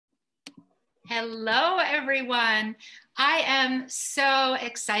Hello, everyone. I am so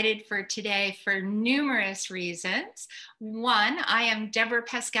excited for today for numerous reasons. One, I am Debra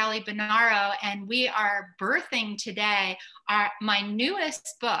Pascali-Bonaro, and we are birthing today my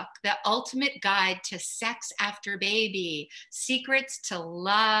newest book, The Ultimate Guide to Sex After Baby, Secrets to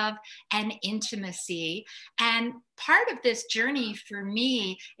Love and Intimacy. And part of this journey for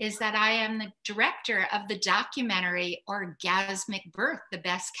me is that I am the director of the documentary Orgasmic Birth, The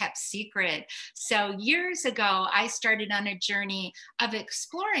Best Kept Secret. So years ago, I started on a journey of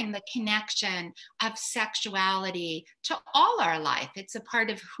exploring the connection of sexuality to all our life. It's a part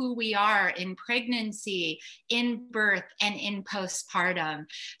of who we are in pregnancy, in birth, and in postpartum.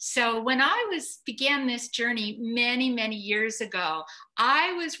 So when I began this journey many years ago,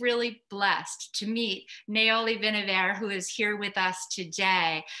 I was really blessed to meet Naoli Vinaver, who is here with us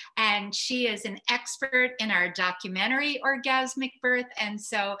today. And she is an expert in our documentary Orgasmic Birth. And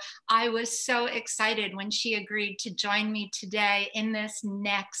so I was so excited when she agreed to join me today in this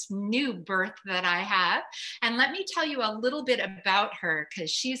next new birth that I have. And let me tell you a little bit about her,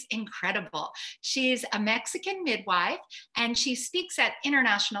 because she's incredible. She's a Mexican midwife, and she speaks at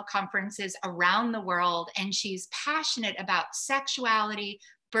international conferences around the world. And she's passionate about sexuality,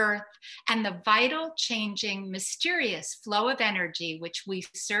 birth, and the vital, changing, mysterious flow of energy which we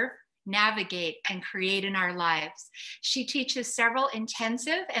surf, navigate, and create in our lives. She teaches several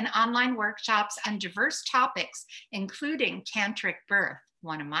intensive and online workshops on diverse topics, including Tantric Birth,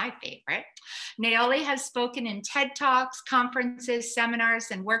 one of my favorite. Naoli has spoken in TED Talks, conferences,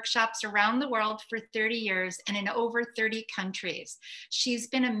 seminars, and workshops around the world for 30 years and in over 30 countries. She's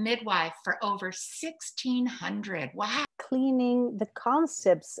been a midwife for over 1,600. Wow. Cleaning the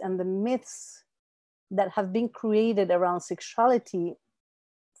concepts and the myths that have been created around sexuality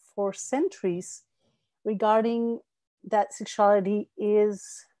for centuries regarding that sexuality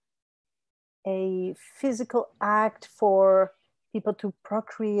is a physical act for people to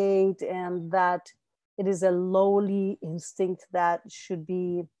procreate, and that it is a lowly instinct that should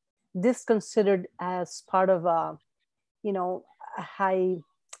be disconsidered as part of a high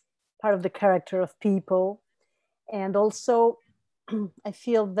part of the character of people. And also I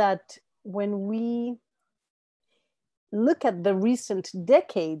feel that when we look at the recent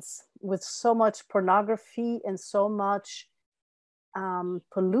decades with so much pornography and so much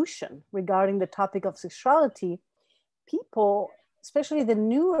pollution regarding the topic of sexuality, people, especially the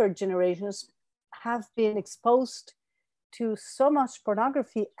newer generations, have been exposed to so much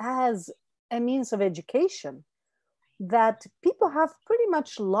pornography as a means of education that people have pretty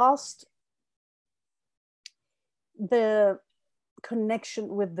much lost the connection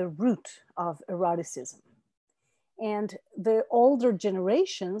with the root of eroticism. And the older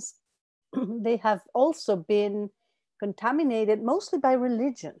generations, they have also been contaminated mostly by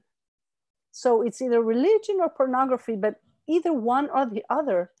religion. So it's either religion or pornography, but either one or the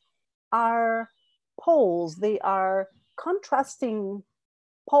other are poles. They are contrasting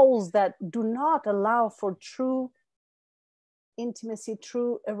poles that do not allow for true intimacy,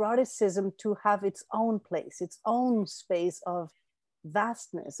 true eroticism to have its own place, its own space of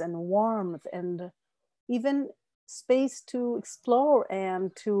vastness and warmth, and even space to explore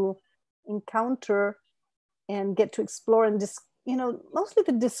and to encounter and get to explore and mostly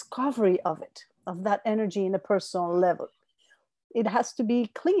the discovery of it, of that energy in a personal level. It has to be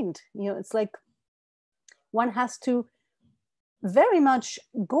cleaned. It's like one has to very much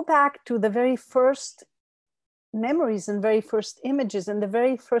go back to the very first memories and very first images and the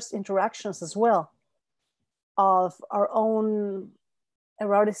very first interactions as well of our own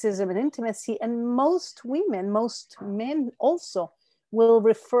eroticism and intimacy. And most women, most men also will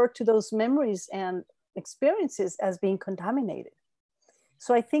refer to those memories and experiences as being contaminated.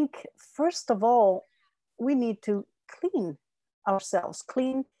 So I think, first of all, we need to clean ourselves,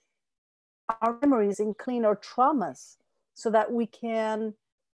 clean our memories and clean our traumas so that we can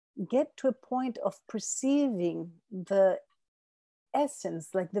get to a point of perceiving the essence,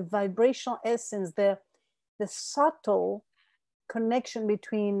 like the vibrational essence, the subtle connection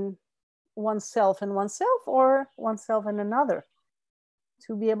between oneself and oneself, or oneself and another,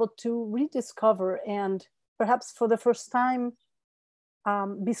 to be able to rediscover and perhaps for the first time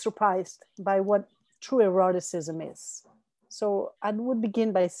be surprised by what true eroticism is. So I would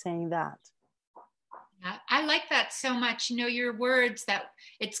begin by saying that. I like that so much. Your words that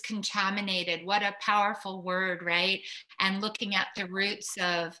it's contaminated. What a powerful word, right? And looking at the roots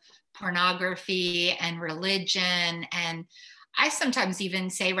of pornography and religion. And I sometimes even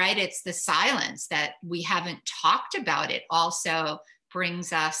say, right, it's the silence that we haven't talked about. It also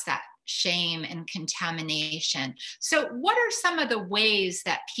brings us that shame and contamination. So what are some of the ways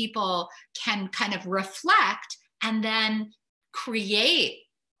that people can kind of reflect and then create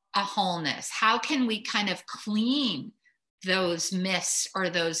a wholeness? How can we kind of clean those myths or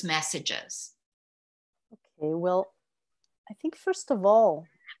those messages? Okay, well, I think first of all,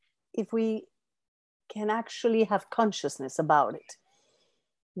 if we can actually have consciousness about it,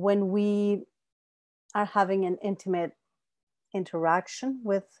 when we are having an intimate interaction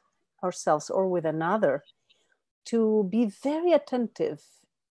with ourselves or with another, to be very attentive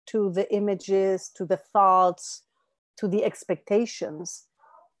to the images, to the thoughts, to the expectations,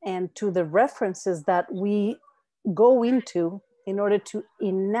 and to the references that we go into in order to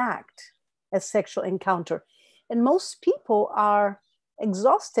enact a sexual encounter. And most people are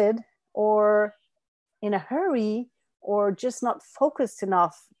exhausted or in a hurry or just not focused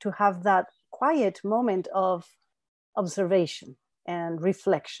enough to have that quiet moment of observation and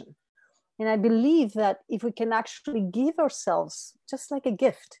reflection. And I believe that if we can actually give ourselves, just like a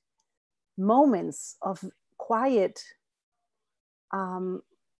gift, moments of quiet,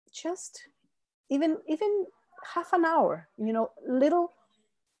 just even half an hour, little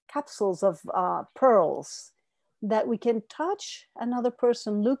capsules of pearls that we can touch another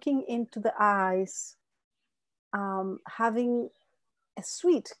person, looking into the eyes, having a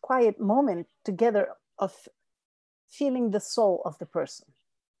sweet, quiet moment together of feeling the soul of the person.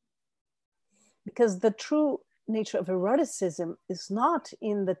 Because the true nature of eroticism is not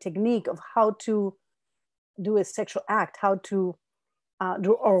in the technique of how to do a sexual act, how to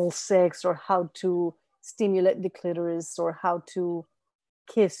do oral sex, or how to stimulate the clitoris, or how to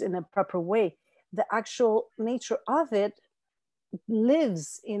kiss in a proper way. The actual nature of it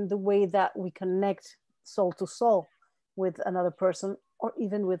lives in the way that we connect soul to soul with another person, or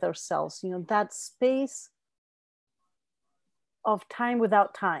even with ourselves. That space of time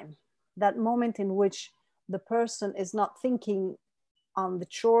without time, that moment in which the person is not thinking on the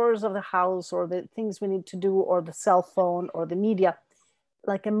chores of the house or the things we need to do or the cell phone or the media,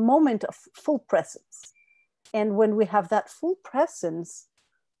 like a moment of full presence. And when we have that full presence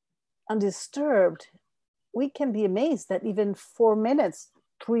undisturbed, we can be amazed that even 4 minutes,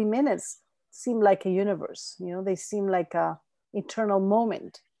 3 minutes seem like a universe. They seem like a eternal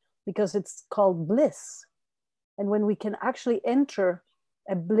moment because it's called bliss. And when we can actually enter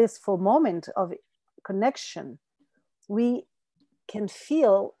a blissful moment of connection, we can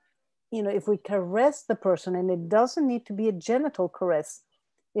feel, if we caress the person, and it doesn't need to be a genital caress,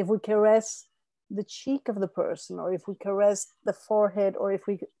 if we caress the cheek of the person, or if we caress the forehead, or if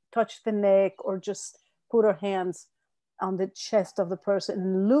we touch the neck, or just put our hands on the chest of the person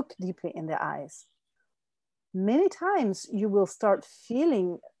and look deeply in the eyes, many times you will start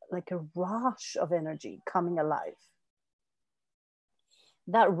feeling like a rush of energy coming alive.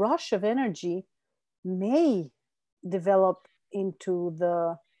 That rush of energy may develop into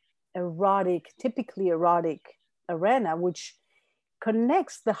the erotic, typically erotic arena, which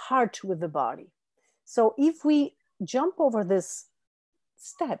connects the heart with the body. So if we jump over this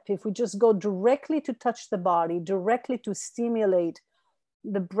step, if we just go directly to touch the body, directly to stimulate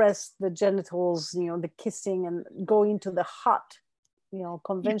the breast, the genitals, the kissing, and go into the hot,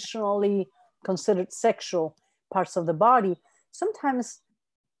 conventionally considered sexual parts of the body, sometimes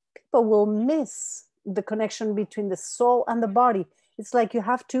people will miss the connection between the soul and the body. It's like you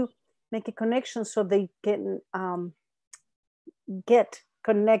have to make a connection so they can get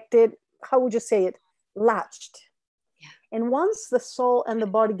connected. How would you say it? Latched. Yeah. And once the soul and the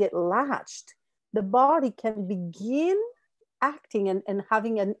body get latched, the body can begin acting and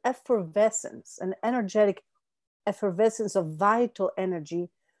having an effervescence, an energetic effervescence of vital energy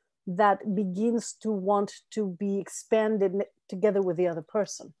that begins to want to be expanded together with the other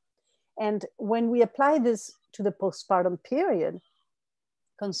person. And when we apply this to the postpartum period,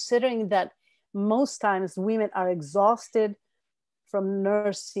 considering that most times women are exhausted from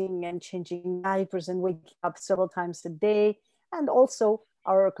nursing and changing diapers and waking up several times a day, and also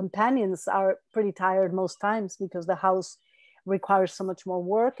our companions are pretty tired most times because the house requires so much more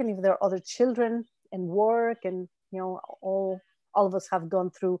work, and if there are other children and work, and all of us have gone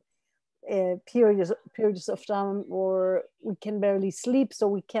through periods of time or we can barely sleep, so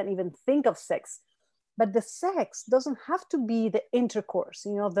we can't even think of sex. But the sex doesn't have to be the intercourse,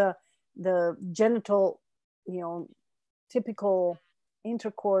 the genital, typical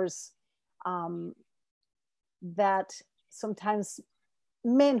intercourse that sometimes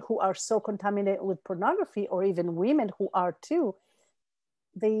men who are so contaminated with pornography, or even women who are too,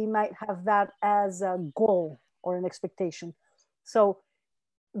 they might have that as a goal or an expectation. So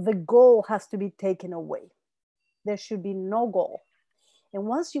the goal has to be taken away. There should be no goal. And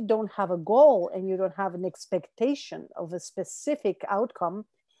once you don't have a goal and you don't have an expectation of a specific outcome,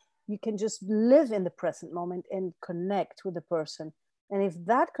 you can just live in the present moment and connect with the person. And if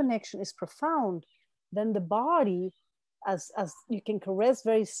that connection is profound, then the body, as you can caress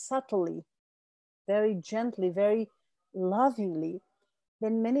very subtly, very gently, very lovingly,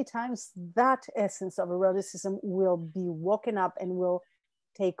 then many times that essence of eroticism will be woken up and will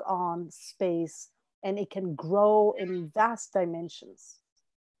take on space, and it can grow in vast dimensions.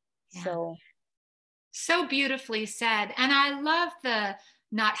 Yeah. So beautifully said. And I love the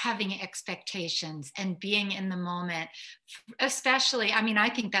not having expectations and being in the moment, especially, I mean, I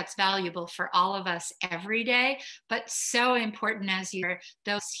think that's valuable for all of us every day, but so important as you're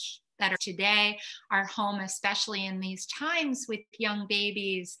those that are today are home, especially in these times with young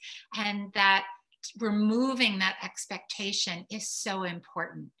babies, and that removing that expectation is so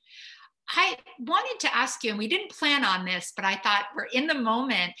important. I wanted to ask you, and we didn't plan on this, but I thought we're in the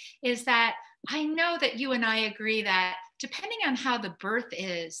moment, is that I know that you and I agree that depending on how the birth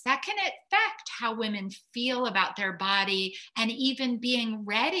is, that can affect how women feel about their body and even being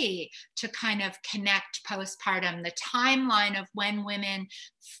ready to kind of connect postpartum. The timeline of when women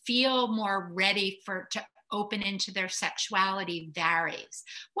feel more ready to open into their sexuality varies.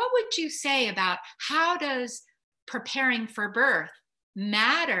 What would you say about how does preparing for birth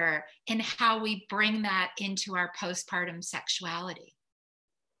matter in how we bring that into our postpartum sexuality?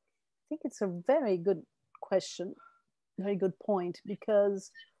 I think it's a very good question, very good point, because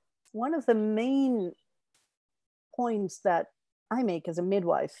one of the main points that I make as a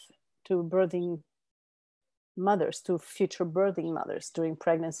midwife to birthing mothers, to future birthing mothers during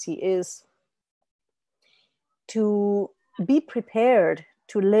pregnancy, is to be prepared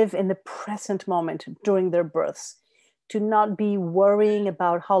to live in the present moment during their births, to not be worrying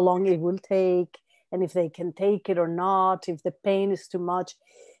about how long it will take and if they can take it or not, if the pain is too much,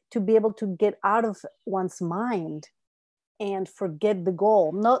 to be able to get out of one's mind and forget the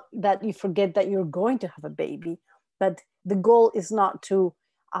goal. Not that you forget that you're going to have a baby, but the goal is not to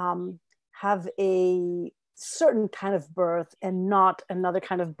have a certain kind of birth and not another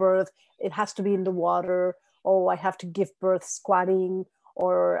kind of birth. It has to be in the water. Oh, I have to give birth squatting,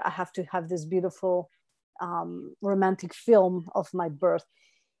 or I have to have this beautiful romantic film of my birth.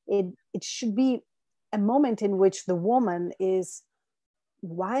 It should be a moment in which the woman is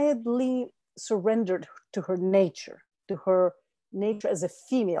widely surrendered to her nature as a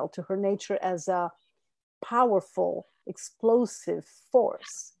female, to her nature as a powerful, explosive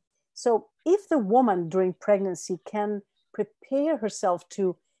force. So if the woman during pregnancy can prepare herself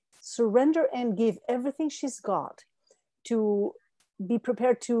to surrender and give everything she's got, to be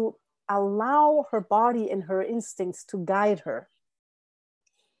prepared to allow her body and her instincts to guide her,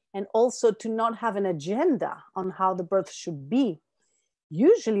 and also to not have an agenda on how the birth should be,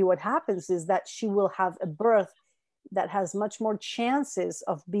 usually what happens is that she will have a birth that has much more chances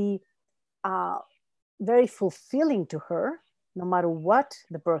of being very fulfilling to her, no matter what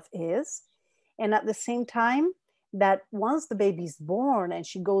the birth is. And at the same time, that once the baby's born and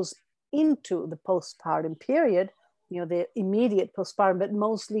she goes into the postpartum period, the immediate postpartum, but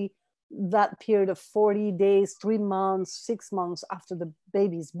mostly that period of 40 days, 3 months, 6 months after the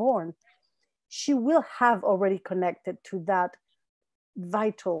baby's born, she will have already connected to that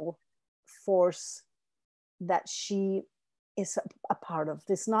vital force that she is a part of.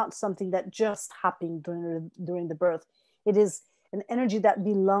 It's not something that just happened during the birth. It is an energy that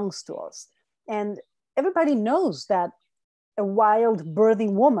belongs to us. And everybody knows that a wild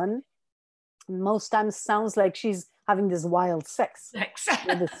birthing woman most times sounds like she's having this wild sex.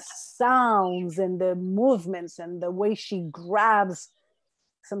 The sounds and the movements and the way she grabs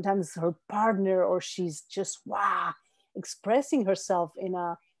sometimes her partner, or she's just expressing herself in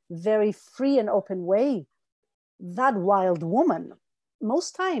a very free and open way. That wild woman,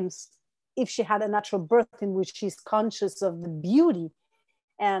 most times, if she had a natural birth in which she's conscious of the beauty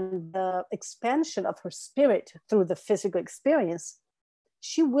and the expansion of her spirit through the physical experience,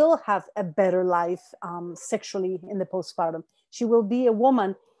 she will have a better life sexually in the postpartum. She will be a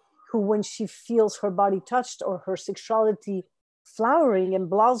woman who, when she feels her body touched or her sexuality flowering and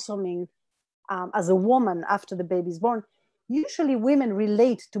blossoming as a woman after the baby's born, usually women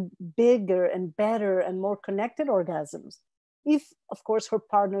relate to bigger and better and more connected orgasms. If, of course, her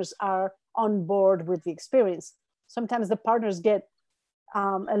partners are on board with the experience. Sometimes the partners get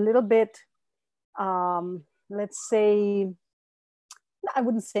a little bit, let's say, I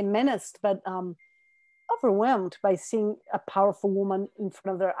wouldn't say menaced, but overwhelmed by seeing a powerful woman in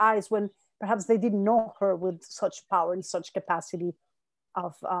front of their eyes when perhaps they didn't know her with such power and such capacity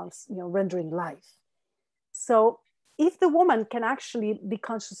of rendering life. So if the woman can actually be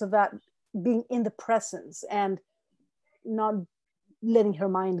conscious of that, being in the presence and not letting her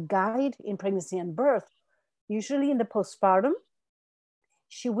mind guide in pregnancy and birth, usually in the postpartum,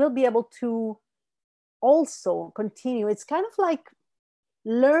 she will be able to also continue. It's kind of like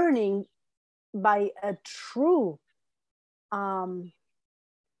learning by a true,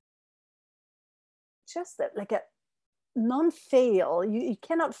 just like a non-fail. You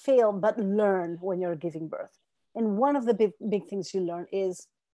cannot fail but learn when you're giving birth. And one of the big things you learn is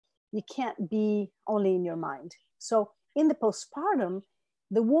you can't be only in your mind. So in the postpartum,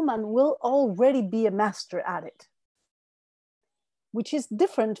 the woman will already be a master at it, which is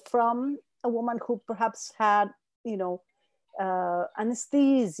different from a woman who perhaps had,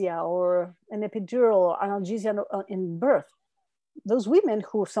 anesthesia or an epidural or analgesia in birth. Those women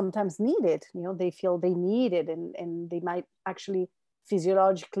who sometimes need it, they feel they need it, and they might actually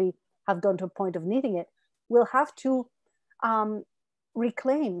physiologically have gone to a point of needing it, will have to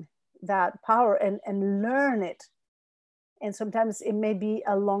reclaim that power and learn it. And sometimes it may be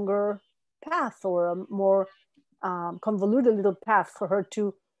a longer path or a more convoluted little path for her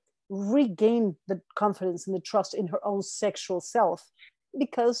to regain the confidence and the trust in her own sexual self,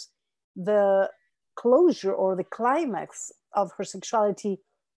 because the closure or the climax of her sexuality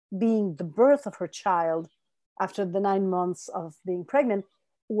being the birth of her child after the 9 months of being pregnant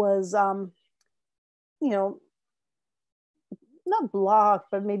was, not blocked,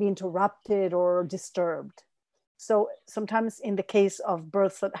 but maybe interrupted or disturbed. So sometimes in the case of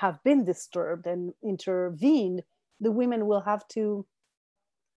births that have been disturbed and intervened, the women will have to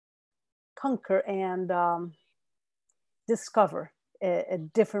conquer and discover a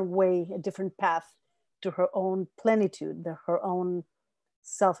different way, a different path to her own plenitude, her own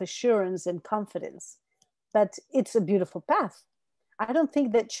self-assurance and confidence. But it's a beautiful path. I don't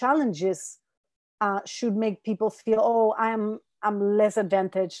think that challenges should make people feel, oh, I'm less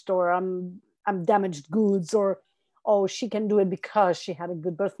advantaged, or I'm damaged goods, or oh, she can do it because she had a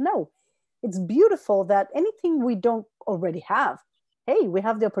good birth. No, it's beautiful that anything we don't already have, hey, we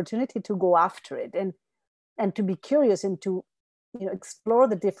have the opportunity to go after it and to be curious and to explore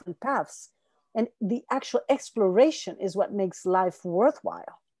the different paths. And the actual exploration is what makes life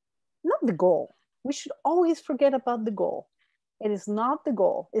worthwhile, not the goal. We should always forget about the goal. It is not the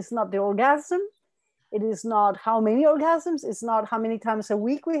goal. It's not the orgasm. It is not how many orgasms. It's not how many times a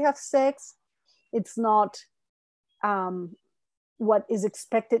week we have sex. It's not what is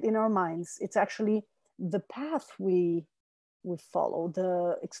expected in our minds. It's actually the path we follow,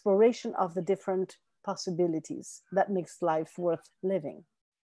 the exploration of the different possibilities that makes life worth living.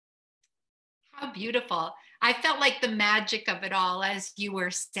 How beautiful. I felt like the magic of it all as you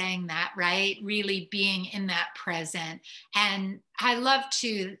were saying that, right? Really being in that present. And I love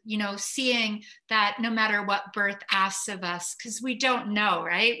to, seeing that no matter what birth asks of us, because we don't know,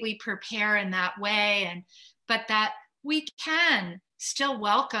 right? We prepare in that way, but that we can still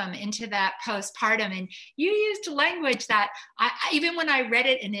welcome into that postpartum. And you used language that even when I read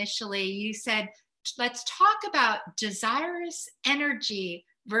it initially, you said, let's talk about desirous energy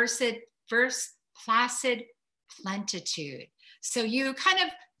versus placid plenitude. So you kind of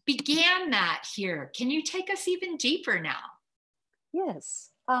began that here. Can you take us even deeper now? Yes.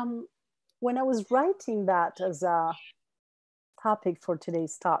 When I was writing that as a topic for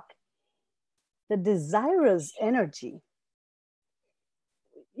today's talk, the desirous energy,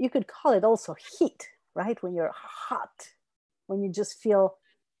 you could call it also heat, right? When you're hot, when you just feel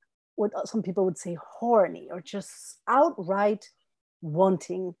what some people would say horny, or just outright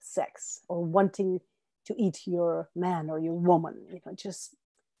wanting sex or wanting to eat your man or your woman, just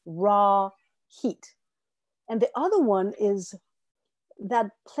raw heat. And the other one is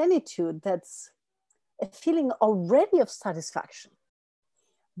that plenitude, that's a feeling already of satisfaction.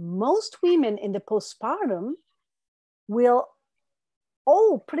 Most women in the postpartum will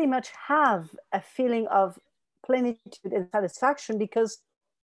all pretty much have a feeling of plenitude and satisfaction, because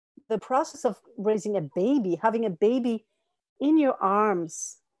the process of raising a baby, having a baby in your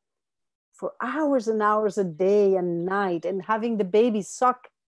arms for hours and hours a day and night, and having the baby suck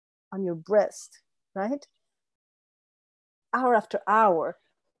on your breast, right? Hour after hour,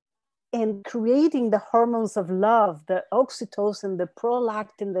 and creating the hormones of love, the oxytocin, the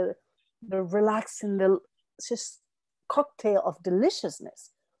prolactin, the relaxin, the just cocktail of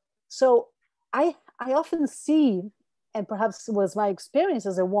deliciousness. So I often see, and perhaps it was my experience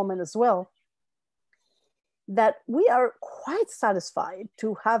as a woman as well, that we are quite satisfied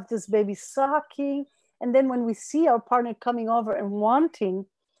to have this baby sucking. And then when we see our partner coming over and wanting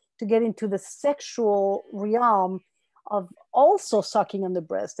to get into the sexual realm of also sucking on the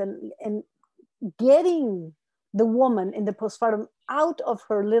breast and getting the woman in the postpartum out of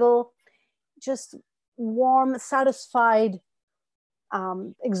her little, just warm, satisfied,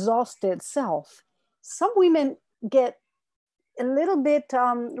 exhausted self. Some women get a little bit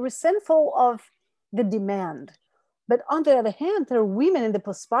resentful of the demand. But on the other hand, there are women in the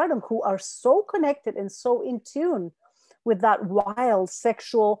postpartum who are so connected and so in tune with that wild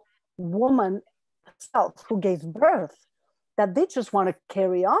sexual woman self who gave birth that they just want to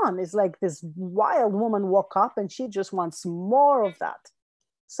carry on. It's like this wild woman woke up and she just wants more of that.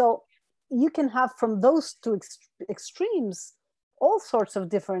 So you can have from those two extremes all sorts of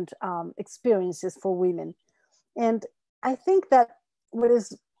different experiences for women. And I think that what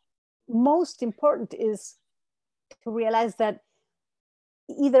is most important is to realize that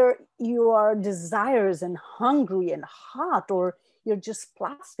either you are desirous and hungry and hot, or you're just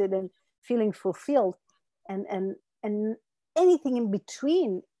placid and feeling fulfilled, and anything in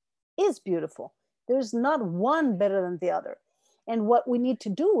between is beautiful. There's not one better than the other. And what we need to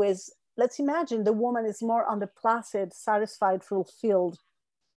do is, let's imagine the woman is more on the placid, satisfied, fulfilled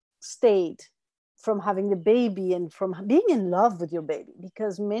state from having the baby and from being in love with your baby.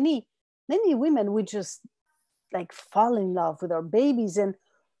 Because many women, we just like fall in love with our babies, and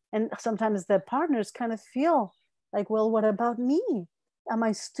sometimes the partners kind of feel like, well, what about me? Am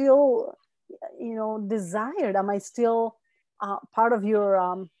I still, desired? Am I still part of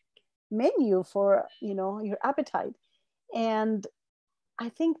your menu for, your appetite? And I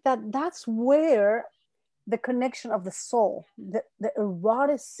think that that's where the connection of the soul, the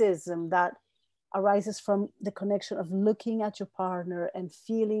eroticism that arises from the connection of looking at your partner and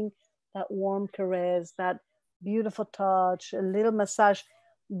feeling that warm caress, that beautiful touch, a little massage,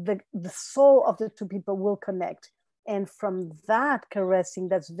 the soul of the two people will connect. And from that caressing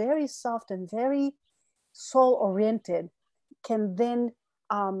that's very soft and very soul oriented can then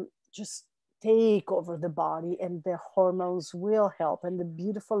just take over the body, and the hormones will help, and the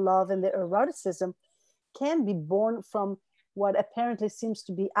beautiful love and the eroticism can be born from what apparently seems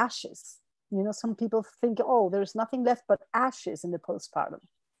to be ashes. Some people think, oh, there's nothing left but ashes in the postpartum.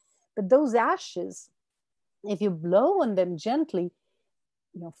 But those ashes, if you blow on them gently,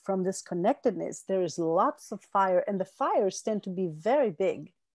 from this connectedness, there is lots of fire, and the fires tend to be very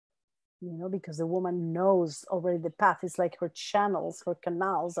big, because the woman knows already the path. It's like her channels, her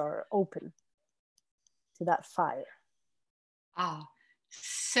canals are open to that fire. Oh,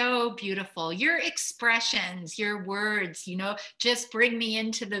 so beautiful. Your expressions, your words, just bring me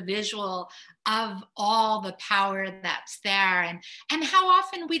into the visual of all the power that's there, and how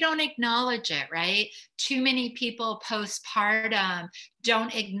often we don't acknowledge it, right? Too many people postpartum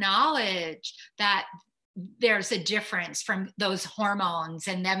don't acknowledge that there's a difference from those hormones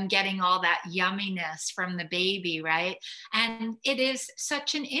and them getting all that yumminess from the baby, right? And it is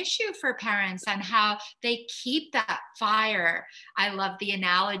such an issue for parents on how they keep that fire. I love the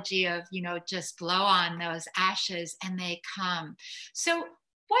analogy of, just blow on those ashes and they come. So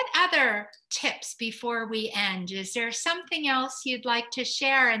what other tips before we end? Is there something else you'd like to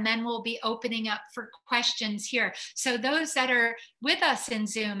share? And then we'll be opening up for questions here. So those that are with us in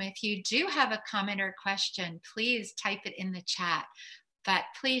Zoom, if you do have a comment or question, please type it in the chat. But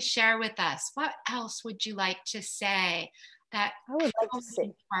please share with us, what else would you like to say that I would like to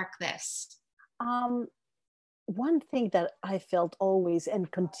say, spark this? One thing that I felt always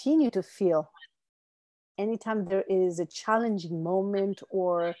and continue to feel anytime there is a challenging moment,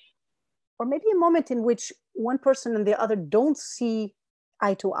 or maybe a moment in which one person and the other don't see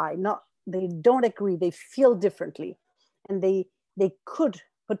eye to eye, they don't agree, they feel differently, and they could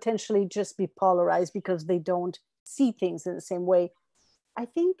potentially just be polarized because they don't see things in the same way. I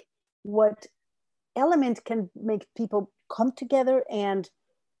think what element can make people come together and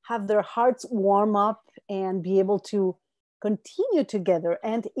have their hearts warm up and be able to continue together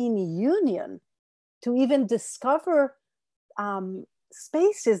and in union, to even discover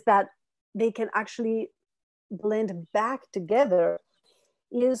spaces that they can actually blend back together,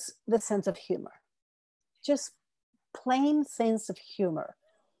 is the sense of humor. Just plain sense of humor.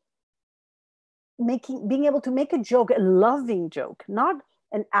 Being able to make a joke, a loving joke, not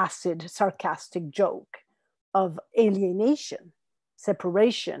an acid, sarcastic joke of alienation,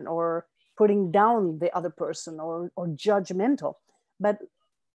 separation, or putting down the other person, or judgmental, but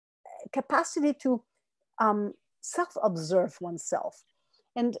capacity to self-observe oneself.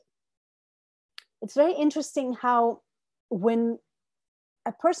 And it's very interesting how when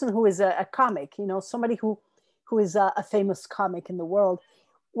a person who is a comic, somebody who is a famous comic in the world,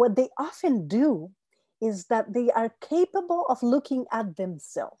 what they often do is that they are capable of looking at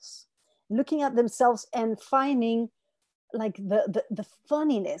themselves and finding like the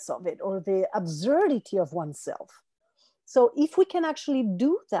funniness of it or the absurdity of oneself. So if we can actually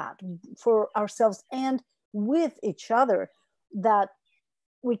do that for ourselves and with each other, that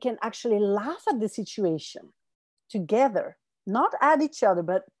we can actually laugh at the situation together, not at each other,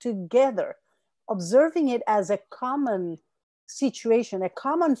 but together, observing it as a common situation, a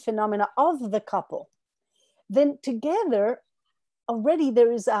common phenomena of the couple, then together already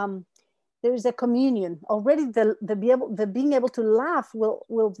there is a communion already. The being able to laugh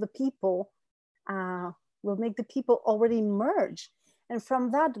will the people will make the people already merge, and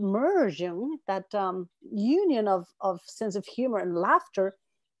from that merging, that union of sense of humor and laughter,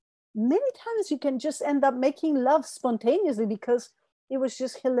 many times you can just end up making love spontaneously because it was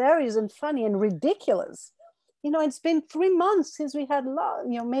just hilarious and funny and ridiculous. It's been 3 months since we had love,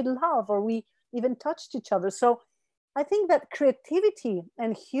 made love, or we even touched each other. So I think that creativity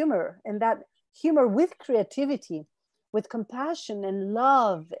and humor, and that humor with creativity, with compassion and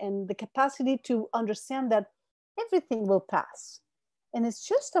love, and the capacity to understand that everything will pass. And it's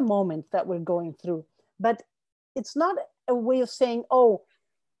just a moment that we're going through. But it's not a way of saying, oh,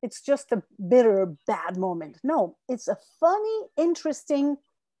 it's just a bitter, bad moment. No, it's a funny, interesting,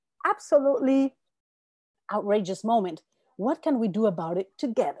 absolutely outrageous moment. What can we do about it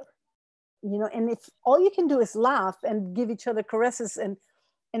together? And if all you can do is laugh and give each other caresses, and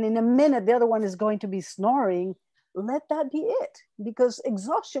in a minute the other one is going to be snoring, let that be it, because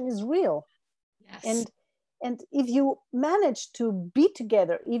exhaustion is real. Yes. And if you manage to be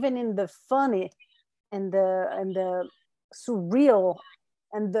together, even in the funny and the surreal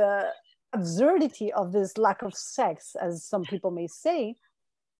and the absurdity of this lack of sex, as some people may say,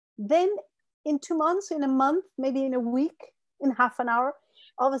 then in 2 months, in a month, maybe in a week, in half an hour,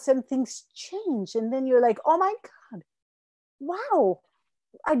 all of a sudden things change. And then you're like, oh my God, wow,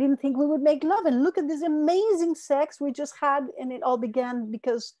 I didn't think we would make love. And look at this amazing sex we just had. And it all began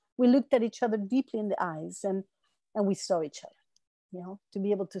because we looked at each other deeply in the eyes, and we saw each other, to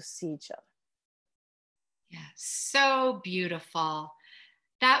be able to see each other. Yeah, so beautiful.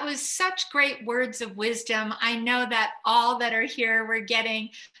 That was such great words of wisdom. I know that all that are here, we're getting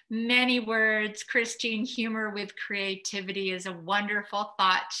many words. Christine, humor with creativity is a wonderful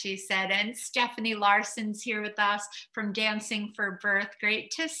thought, she said. And Stephanie Larson's here with us from Dancing for Birth. Great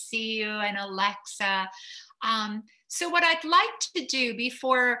to see you. And Alexa. So what I'd like to do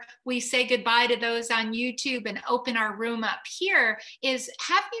before we say goodbye to those on YouTube and open our room up here is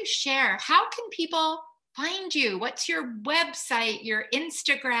have you share, how can people find you? What's your website, your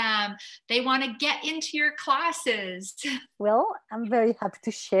Instagram? They want to get into your classes. Well, I'm very happy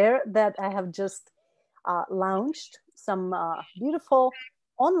to share that I have just launched some beautiful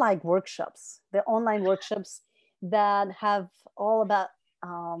online workshops. The online workshops that have all about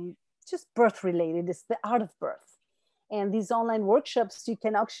just birth related. It's the art of birth. And these online workshops, you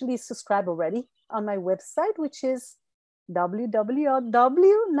can actually subscribe already on my website, which is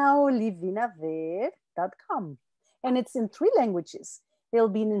www.naolivinaver.com. And it's in 3 languages. It'll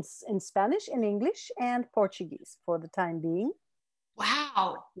be in Spanish, in English, and Portuguese for the time being.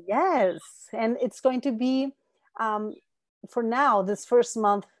 Wow. Yes. And it's going to be, for now, this first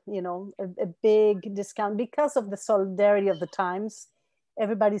month, a big discount because of the solidarity of the times.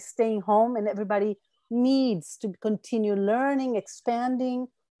 Everybody's staying home and everybody needs to continue learning, expanding,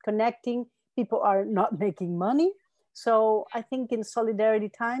 connecting. People are not making money. So I think in solidarity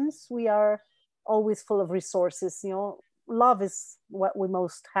times, we are always full of resources. Love is what we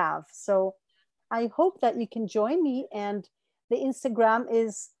most have. So I hope that you can join me. And the Instagram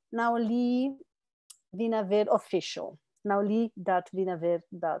is Naoli Vinaver official,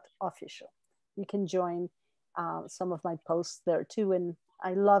 naoli.vinaver.official. You can join some of my posts there too. And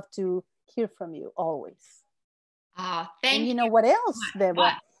I love to hear from you always. Thank you. You know what else, Debra?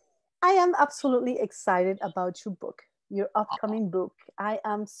 What? I am absolutely excited about your book, your upcoming book. I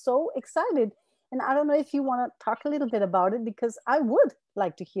am so excited. And I don't know if you want to talk a little bit about it, because I would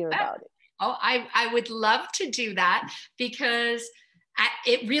like to hear about it. Oh, I would love to do that, because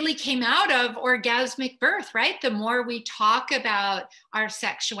it really came out of orgasmic birth, right? The more we talk about our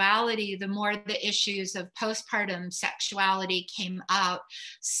sexuality, the more the issues of postpartum sexuality came out.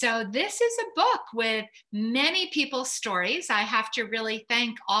 So this is a book with many people's stories. I have to really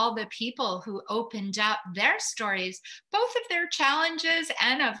thank all the people who opened up their stories, both of their challenges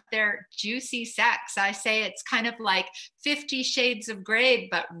and of their juicy sex. I say it's kind of like 50 Shades of Grey,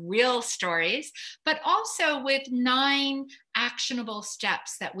 but real stories, but also with 9 actionable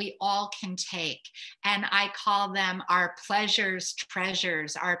steps that we all can take. And I call them our pleasures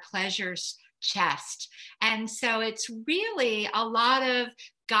treasures, our pleasures chest. And so it's really a lot of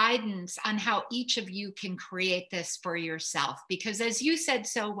guidance on how each of you can create this for yourself. Because as you said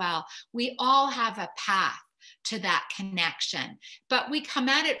so well, we all have a path to that connection, but we come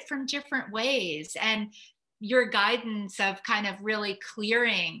at it from different ways. And your guidance of kind of really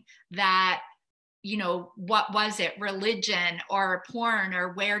clearing that, you know, what was it, religion or porn,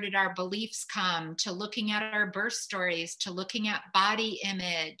 or where did our beliefs come, to looking at our birth stories, to looking at body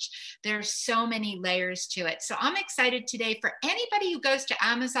image. There's so many layers to it. So I'm excited today for anybody who goes to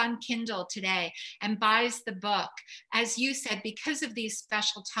Amazon Kindle today and buys the book. As you said, because of these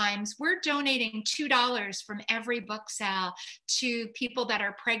special times, we're donating $2 from every book sale to people that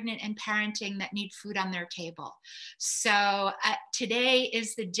are pregnant and parenting that need food on their table. So today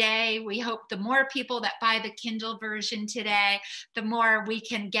is the day. We hope the more people that buy the Kindle version today, the more we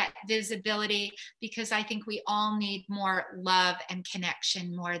can get visibility, because I think we all need more love and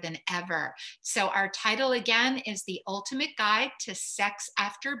connection more than ever. So our title again is The Ultimate Guide to Sex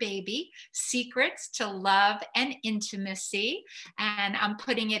After Baby, Secrets to Love and Intimacy. And I'm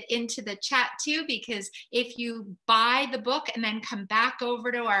putting it into the chat too, because if you buy the book and then come back over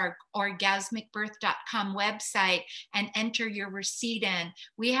to our orgasmicbirth.com website and enter your receipt in,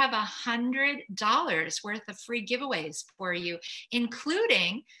 we have $100 worth of free giveaways for you,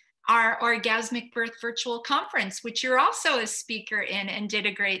 including our Orgasmic Birth virtual conference, which you're also a speaker in and did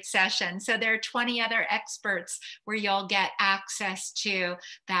a great session. So there are 20 other experts where you'll get access to.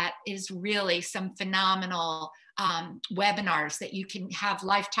 That is really some phenomenal webinars that you can have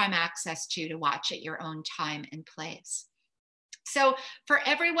lifetime access to watch at your own time and place. So for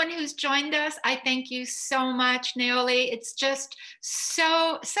everyone who's joined us, I thank you so much, Naoli. It's just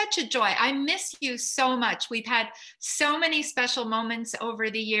such a joy. I miss you so much. We've had so many special moments over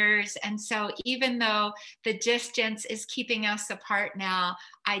the years. And so even though the distance is keeping us apart now,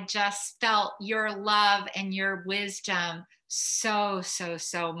 I just felt your love and your wisdom so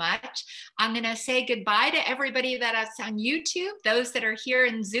much. I'm going to say goodbye to everybody that's on YouTube. Those that are here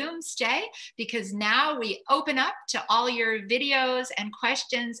in Zoom, stay, because now we open up to all your videos and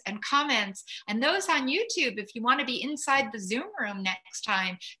questions and comments. And those on YouTube, if you want to be inside the Zoom room next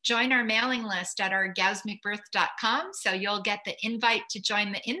time, join our mailing list at orgasmicbirth.com. So you'll get the invite to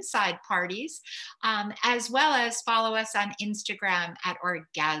join the inside parties, as well as follow us on Instagram at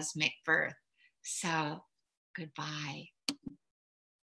Orgasmic Birth. So goodbye.